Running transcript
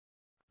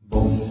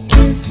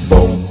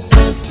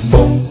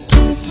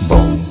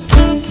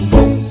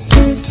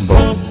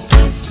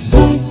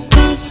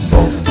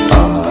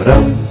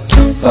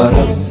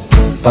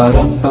Hey,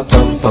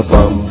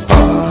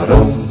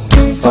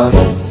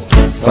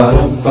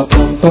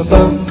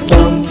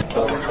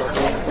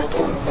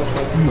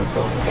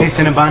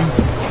 Cinnabon.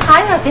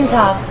 Hi, Nothing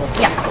Top.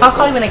 Yeah, I'll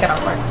call you when I get off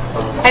work.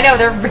 I know,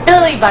 they're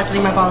really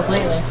busting my balls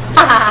lately.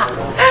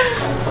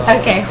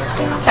 Okay,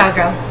 ciao,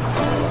 girl.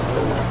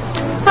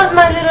 How's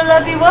my little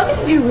lovey woman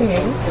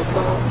doing?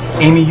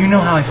 Amy, you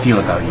know how I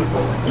feel about you.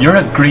 You're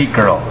a great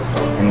girl,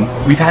 and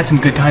we've had some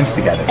good times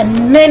together.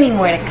 And many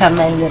more to come,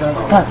 my little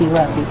puppy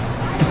wuppy.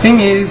 The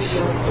thing is,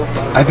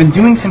 I've been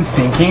doing some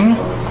thinking,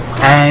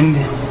 and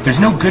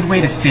there's no good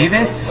way to say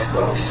this,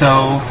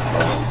 so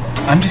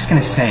I'm just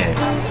gonna say it.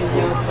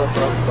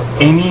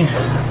 Amy,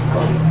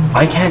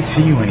 I can't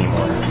see you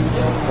anymore.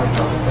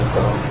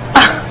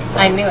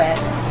 I knew it.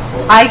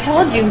 I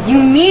told you,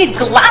 you need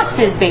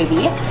glasses,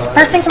 baby.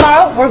 First thing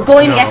tomorrow, we're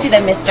going to get you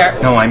them, mister.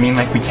 No, I mean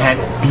like we can't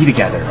be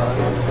together.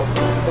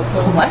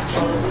 What?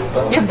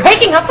 You're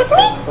breaking up with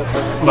me?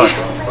 Look,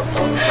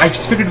 I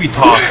just figured we'd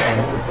talk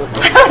and...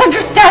 I don't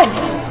understand.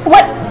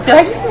 What? Did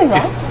I do something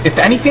wrong? If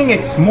anything,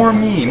 it's more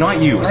me, not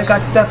you. I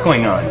got stuff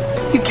going on.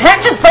 You can't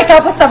just break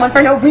up with someone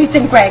for no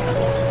reason, Greg.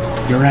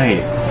 You're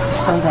right.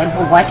 So then,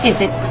 what is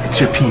it? It's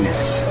your penis.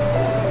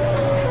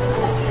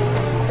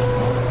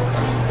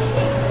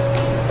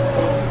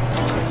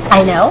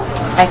 I know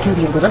I can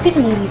be a little bit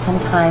needy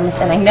sometimes,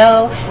 and I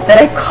know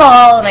that I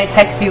call and I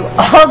text you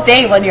all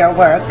day when you're at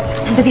work.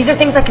 But these are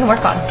things I can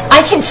work on. I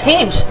can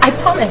change. I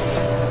promise.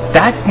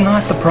 That's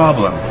not the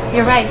problem.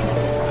 You're right.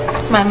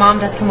 My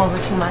mom does come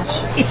over too much.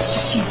 It's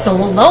just she's so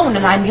alone,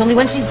 and I'm the only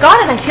one she's got,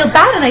 and I feel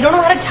bad, and I don't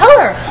know how to tell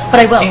her.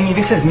 But I will. Amy,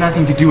 this has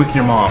nothing to do with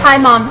your mom. Hi,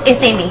 Mom.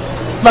 It's Amy.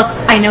 Look,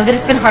 I know that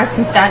it's been hard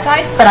since Dad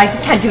died, but I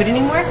just can't do it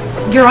anymore.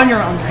 You're on your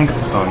own. Hang up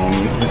the phone,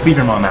 Amy. Let's leave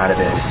your mom out of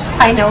this.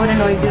 I know it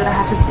annoys you that I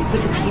have to sleep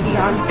with the TV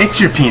on.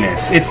 It's your penis.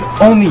 It's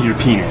only your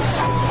penis.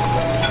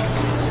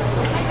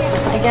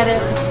 I get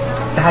it.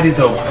 That is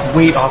a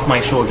weight off my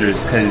shoulders,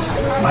 because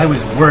I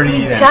was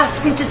worried and...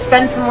 Just need to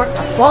spend some more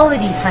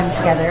quality time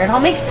together. It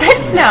all makes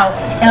sense now.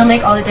 It'll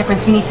make all the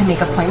difference. We need to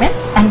make appointments,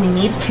 and we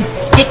need to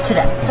stick to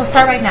them. So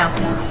start right now.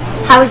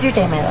 How was your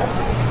day, my love?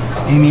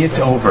 Amy,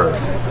 it's over.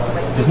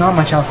 There's not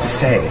much else to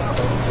say.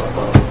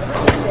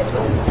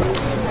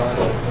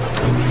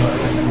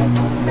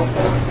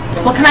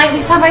 Well, can I at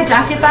least have my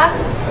jacket back?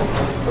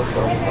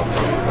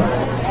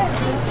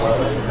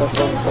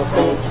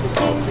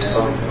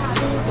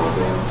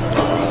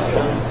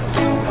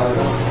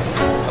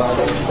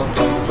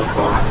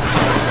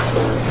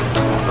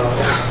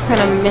 I'm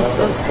gonna miss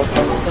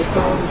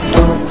this.